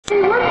We're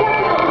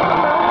playing one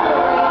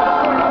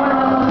of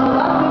the most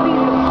beloved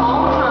movies of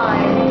all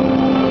time.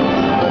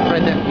 Look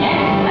right there.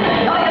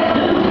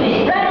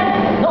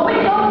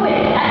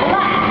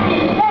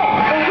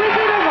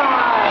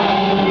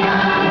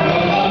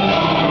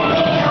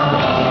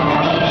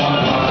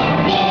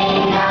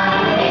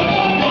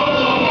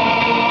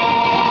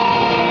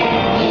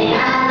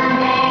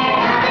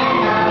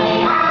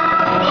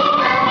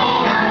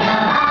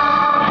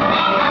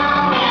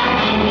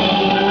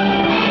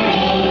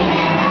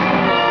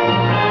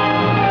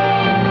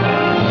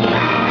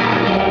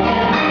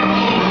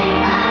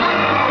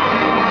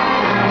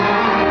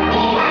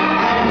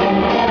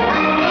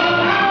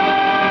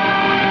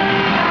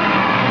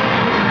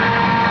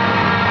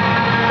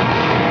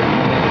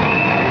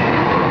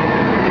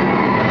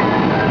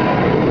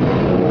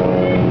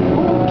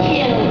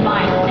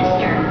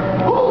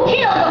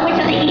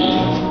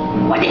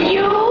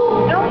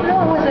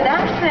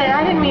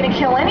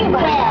 Kill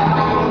anybody.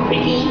 Well,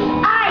 pretty,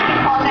 I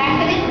can cause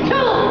accidents too.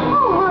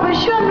 Oh,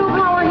 rubbish, you have no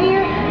power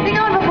here. Be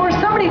gone before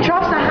somebody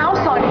drops a house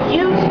on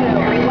you two.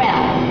 Very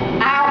well.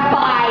 I'll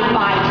bide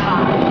my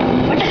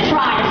time. But just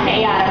try to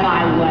stay out of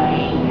my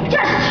way.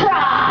 Just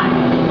try.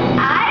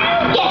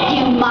 I'll get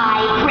you,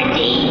 my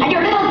pretty, and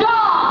your little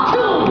dog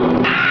too.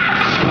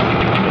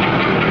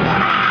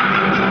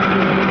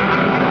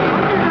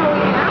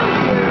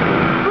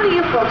 What do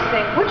you folks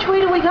think? Which way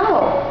do we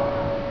go?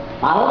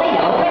 Follow the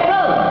yellow brick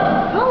road.